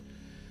world, right?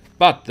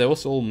 But they're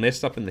also all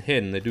messed up in the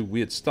head and they do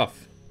weird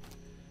stuff.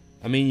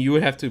 I mean, you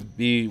would have to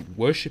be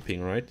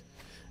worshipping, right?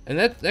 And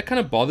that kind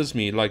of bothers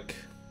me, like,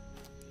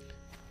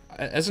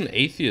 as an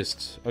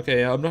atheist.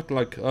 Okay, I'm not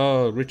like,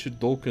 oh, Richard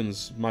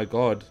Dawkins, my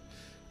God.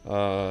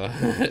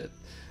 I'm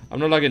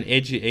not like an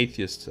edgy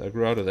atheist. I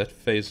grew out of that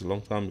phase a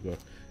long time ago.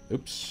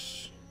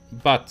 Oops.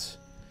 But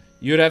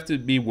you'd have to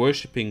be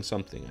worshipping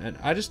something. And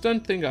I just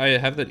don't think I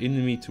have that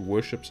in me to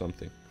worship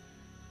something.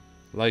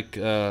 Like,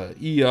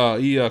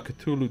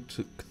 Cthulhu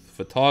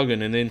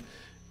Fatagan,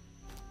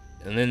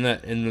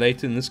 and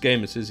later in this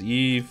game it says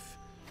Eve,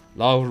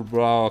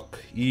 Lauerbach,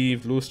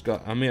 Eve,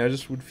 Lustful. I mean, I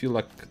just would feel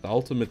like the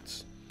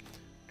ultimate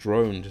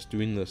drone just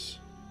doing this.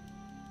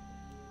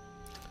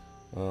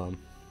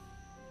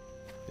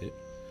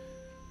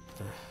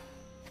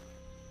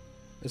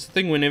 It's the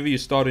thing whenever you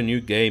start a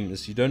new game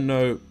is you don't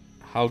know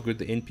how good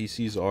the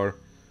NPCs are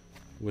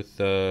with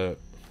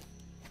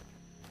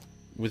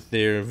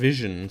their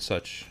vision and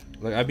such.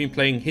 Like, I've been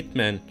playing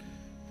Hitman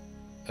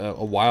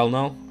a while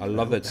now. I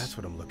love that. That's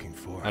what I'm looking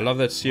for. I love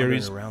that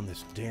series. Running around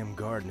this damn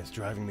garden is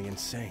driving me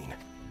insane.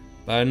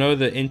 But I know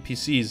the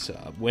NPCs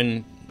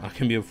when I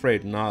can be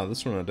afraid. Nah,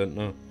 this one I don't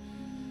know.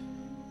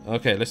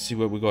 Okay, let's see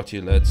what we got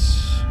here,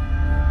 lads.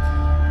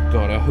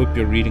 God, I hope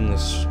you're reading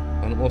this.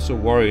 I'm also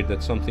worried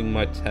that something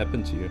might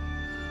happen to you.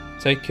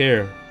 Take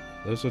care.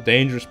 Those are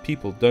dangerous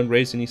people. Don't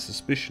raise any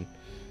suspicion.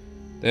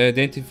 They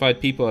identified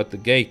people at the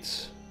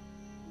gate.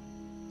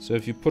 So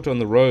if you put on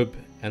the robe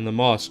and the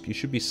mask, you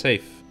should be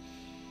safe.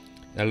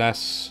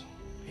 Alas,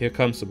 here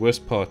comes the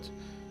worst part.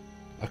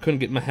 I couldn't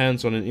get my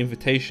hands on an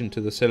invitation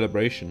to the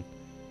celebration.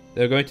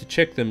 They're going to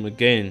check them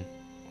again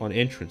on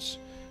entrance.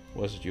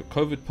 Was it your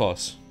COVID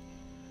pass?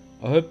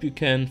 I hope you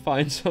can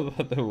find some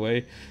other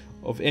way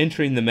of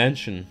entering the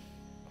mansion.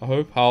 I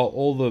hope how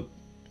all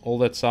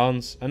that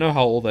sounds. I know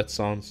how all that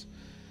sounds.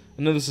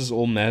 I know this is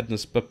all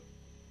madness, but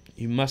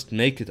you must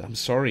make it. I'm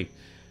sorry.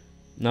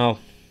 Now,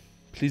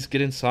 please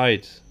get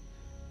inside.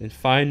 Then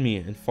find me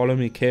and follow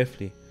me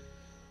carefully.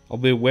 I'll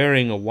be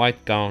wearing a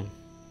white gown.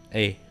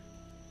 A.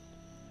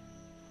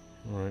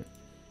 Alright.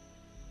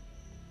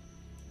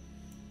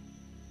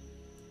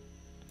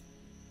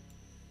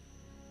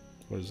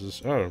 What is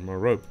this? Oh, my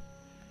rope.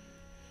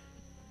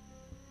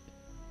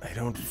 I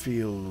don't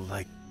feel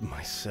like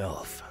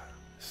myself.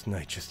 This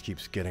night just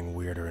keeps getting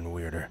weirder and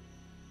weirder.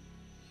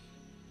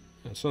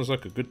 That sounds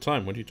like a good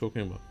time. What are you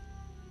talking about?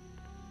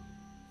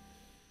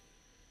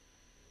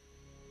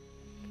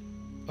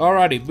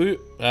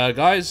 Alrighty,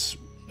 guys,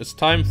 it's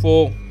time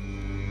for...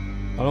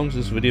 How long does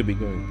this video be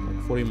going?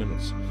 Like 40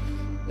 minutes.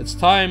 It's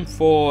time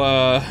for...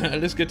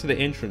 let's get to the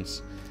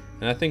entrance.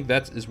 And I think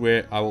that is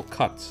where I will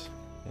cut.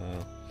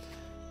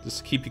 Just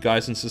to keep you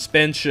guys in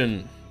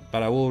suspension.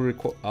 But I will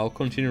I'll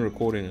continue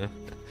recording.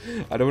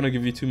 I don't want to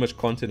give you too much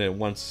content at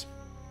once.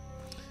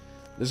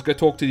 Let's go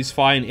talk to these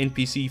fine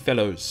NPC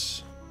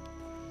fellows.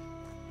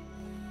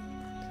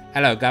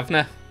 Hello,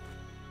 Governor.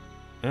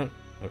 Oh,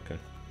 okay.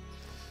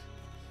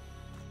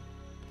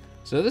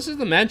 So this is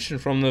the mansion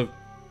from the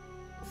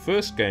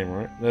first game,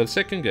 right? The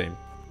second game.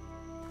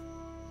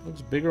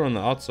 Looks bigger on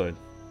the outside.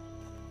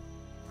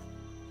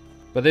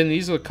 But then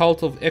these are the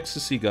Cult of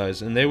Ecstasy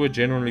guys, and they were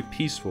generally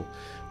peaceful.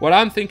 What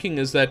I'm thinking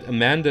is that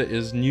Amanda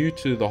is new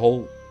to the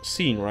whole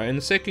scene, right? In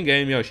the second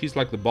game, yeah, she's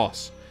like the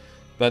boss.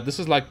 But this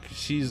is like,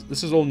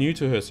 this is all new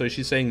to her, so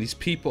she's saying these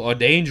people are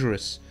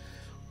dangerous.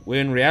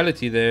 Where in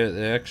reality,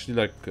 they're actually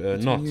like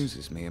not. It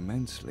amuses me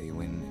immensely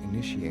when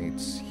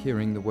initiates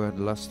hearing the word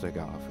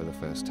Lustagar for the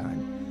first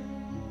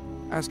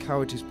time. Ask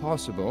how it is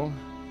possible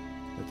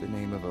that the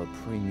name of a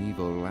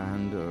primeval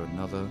land or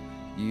another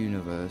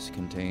universe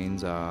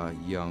contains our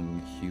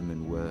young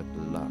human word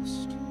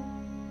lust.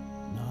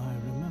 I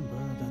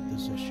remember that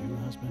this issue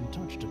has been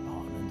touched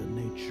upon in The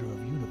Nature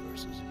of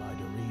Universes by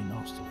Doreen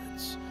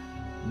Austerlitz.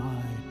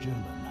 My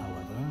German,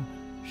 however,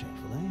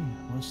 shamefully,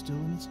 was was still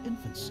in its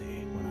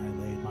infancy when I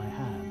laid my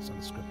hands on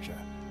the scripture.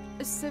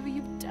 So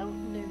you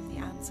don't know the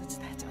answer to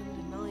that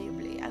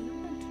undeniably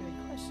elementary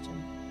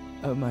question?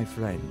 Oh, my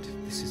friend,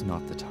 this is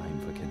not the time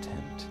for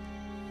contempt.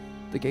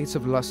 The gates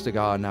of Lustig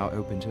are now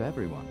open to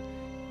everyone.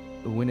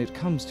 When it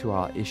comes to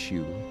our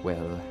issue,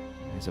 well,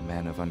 as a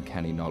man of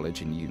uncanny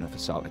knowledge in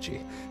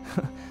universology,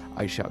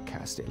 I shall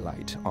cast a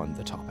light on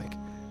the topic.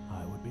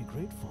 I would be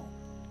grateful.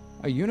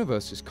 Our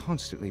universe is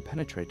constantly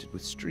penetrated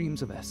with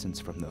streams of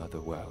essence from the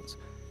other worlds.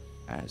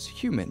 As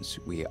humans,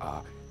 we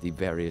are, the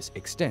various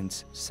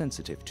extents,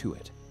 sensitive to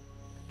it.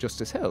 Just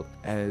as hell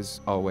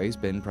has always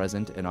been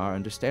present in our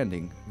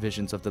understanding,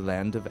 visions of the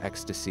land of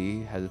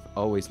ecstasy have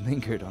always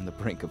lingered on the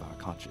brink of our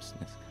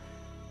consciousness.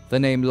 The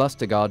name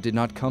Lustigar did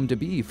not come to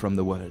be from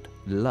the word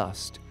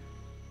lust.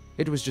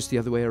 It was just the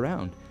other way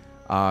around.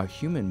 Our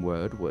human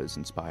word was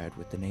inspired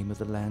with the name of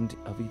the land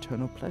of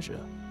eternal pleasure.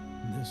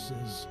 This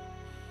is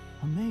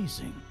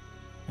amazing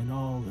in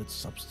all its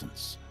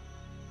substance.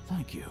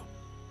 Thank you,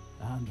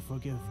 and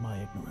forgive my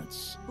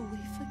ignorance. We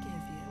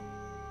forgive you.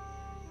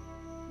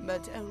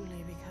 But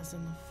only because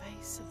in the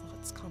face of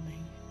what's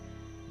coming,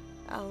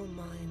 our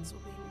minds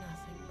will be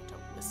nothing but a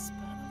whisper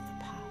of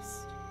the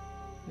past.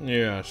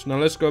 Yes, now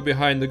let's go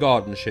behind the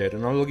garden shed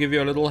and I will give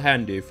you a little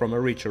handy from a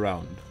reach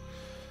around.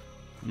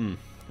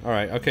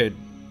 Alright, okay.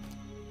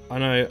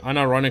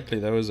 Unironically,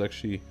 that was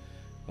actually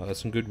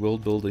some good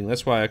world building.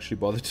 That's why I actually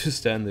bothered to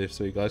stand there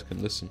so you guys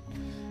can listen.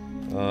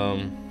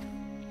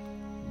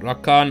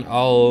 Rakan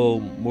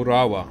al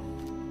Murawa.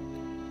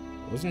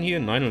 Wasn't he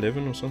in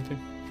 9/11 or something?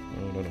 I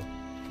don't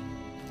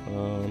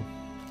know.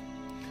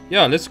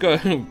 Yeah, let's go.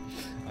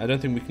 I don't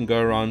think we can go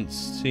around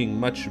seeing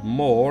much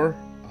more.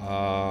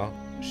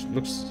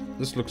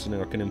 This looks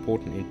like an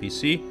important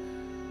NPC.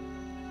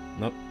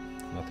 Nope,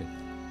 nothing.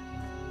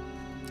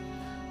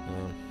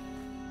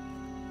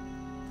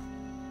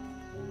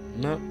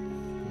 No.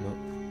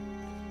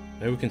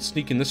 Maybe we can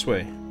sneak in this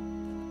way.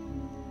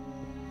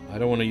 I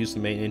don't want to use the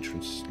main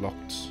entrance.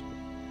 Locked.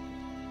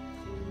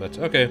 But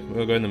okay,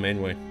 we'll go in the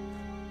main way.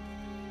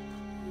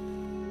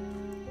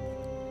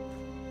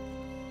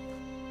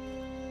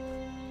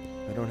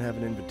 I don't have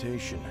an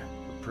invitation.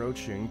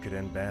 Approaching could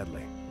end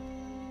badly.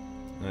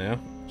 Oh yeah?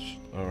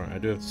 Alright, I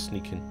do have to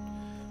sneak in.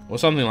 Or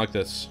something like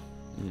this.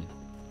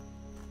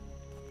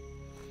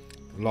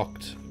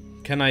 Locked.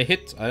 Can I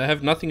hit? I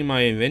have nothing in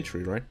my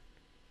inventory, right?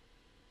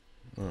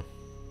 Oh.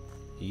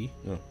 E?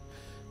 No.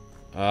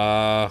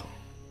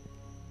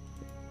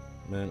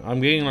 Man, I'm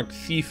getting like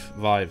thief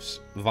vibes,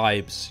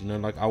 you know,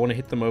 like I want to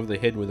hit them over the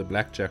head with a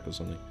blackjack or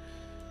something.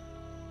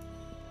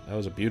 That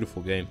was a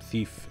beautiful game.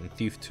 Thief and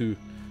Thief 2.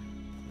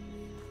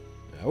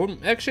 I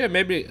wouldn't, actually,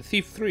 maybe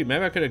Thief 3.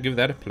 Maybe I could have given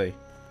that a play.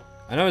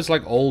 I know it's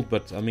like old,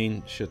 but I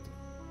mean, shit.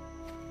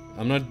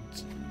 I'm not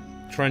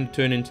trying to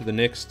turn into the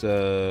next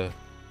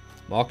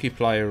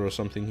Markiplier or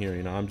something here,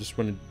 you know. I'm just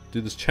want to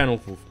do this channel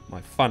for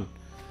my fun.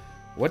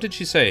 What did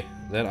she say?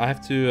 That I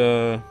have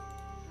to,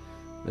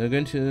 they're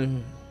going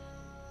to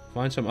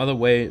find some other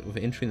way of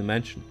entering the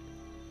mansion.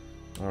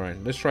 Alright,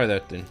 let's try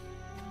that then.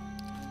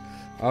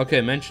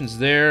 Okay, mansion's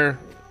there.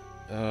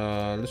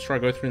 Let's try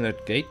go through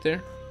that gate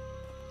there.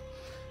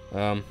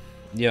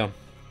 Yeah.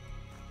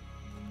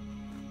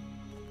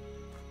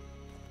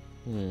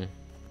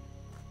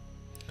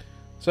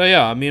 So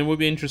yeah, I mean, it would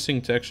be interesting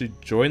to actually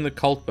join the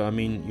cult, but I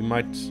mean, you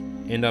might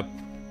end up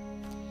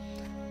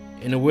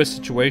in a worse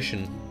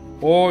situation.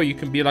 Or you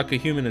can be like a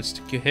human and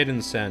stick your head in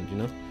the sand, you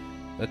know?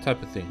 That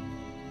type of thing.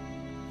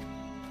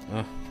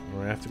 I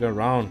have to go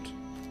around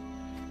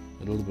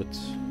a little bit.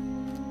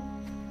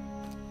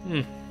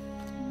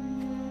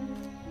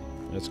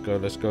 Let's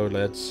go,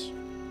 lads.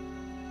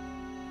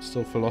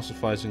 Still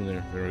philosophizing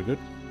there. Very good.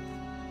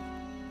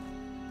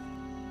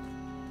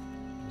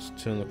 Let's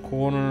turn the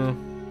corner.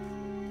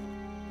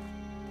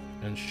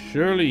 And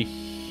surely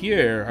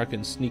here I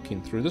can sneak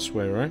in through this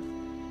way, right?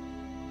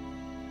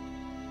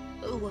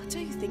 What are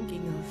you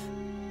thinking of?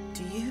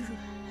 Do you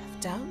have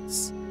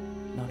doubts?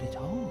 Not at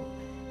all.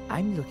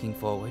 I'm looking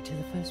forward to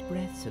the first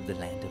breaths of the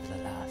land of the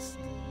last.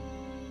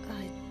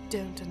 I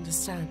don't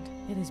understand.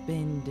 It has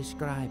been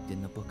described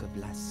in the book of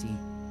Lassie.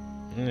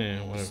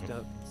 Yeah,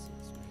 whatever.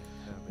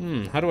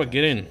 How do I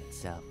get in?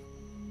 Itself.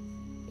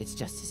 It's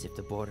just as if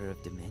the border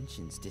of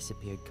dimensions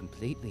disappeared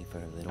completely for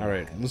a little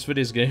Alright, while. this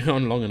video is getting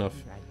on long enough.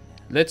 Right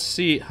now. Let's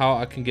see how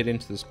I can get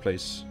into this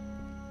place.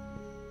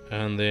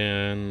 And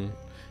then...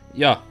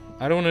 yeah,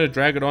 I don't want to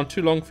drag it on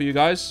too long for you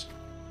guys.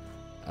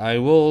 I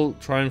will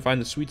try and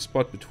find the sweet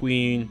spot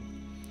between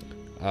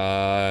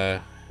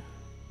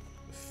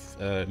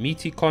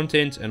meaty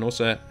content and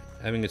also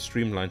having it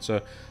streamlined.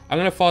 So I'm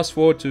going to fast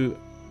forward to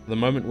the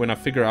moment when I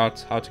figure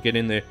out how to get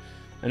in there.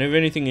 And if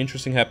anything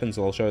interesting happens,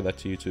 I'll show that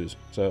to you too.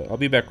 So I'll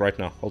be back right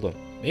now. Hold on.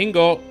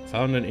 Bingo!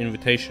 Found an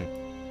invitation.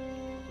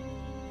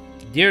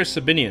 Dear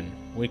Sabinian,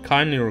 we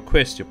kindly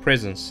request your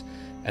presence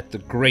at the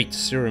great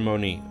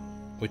ceremony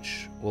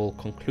which will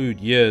conclude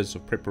years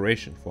of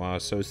preparation for our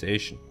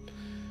association.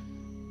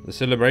 The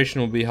celebration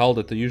will be held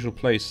at the usual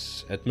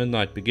place at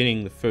midnight,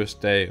 beginning the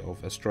first day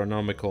of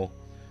astronomical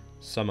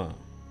summer.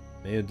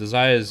 May your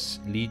desires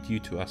lead you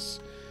to us.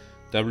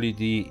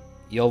 W.D.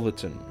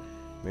 Yelverton.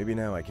 Maybe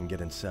now I can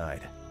get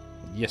inside.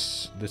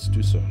 Yes, let's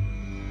do so.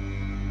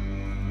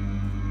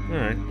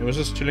 Alright, it was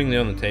just chilling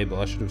there on the table.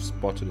 I should have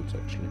spotted it,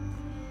 actually.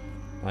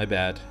 My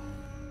bad.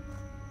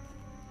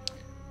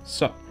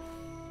 So.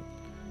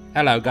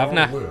 Hello,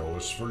 Governor. Our will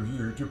is for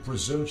you to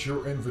present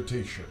your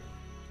invitation.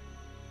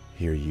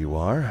 Here you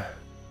are.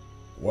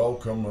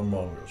 Welcome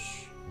among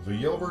us. The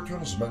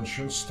Yelverton's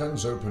mansion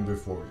stands open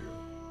before you.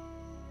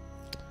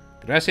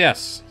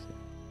 Gracias.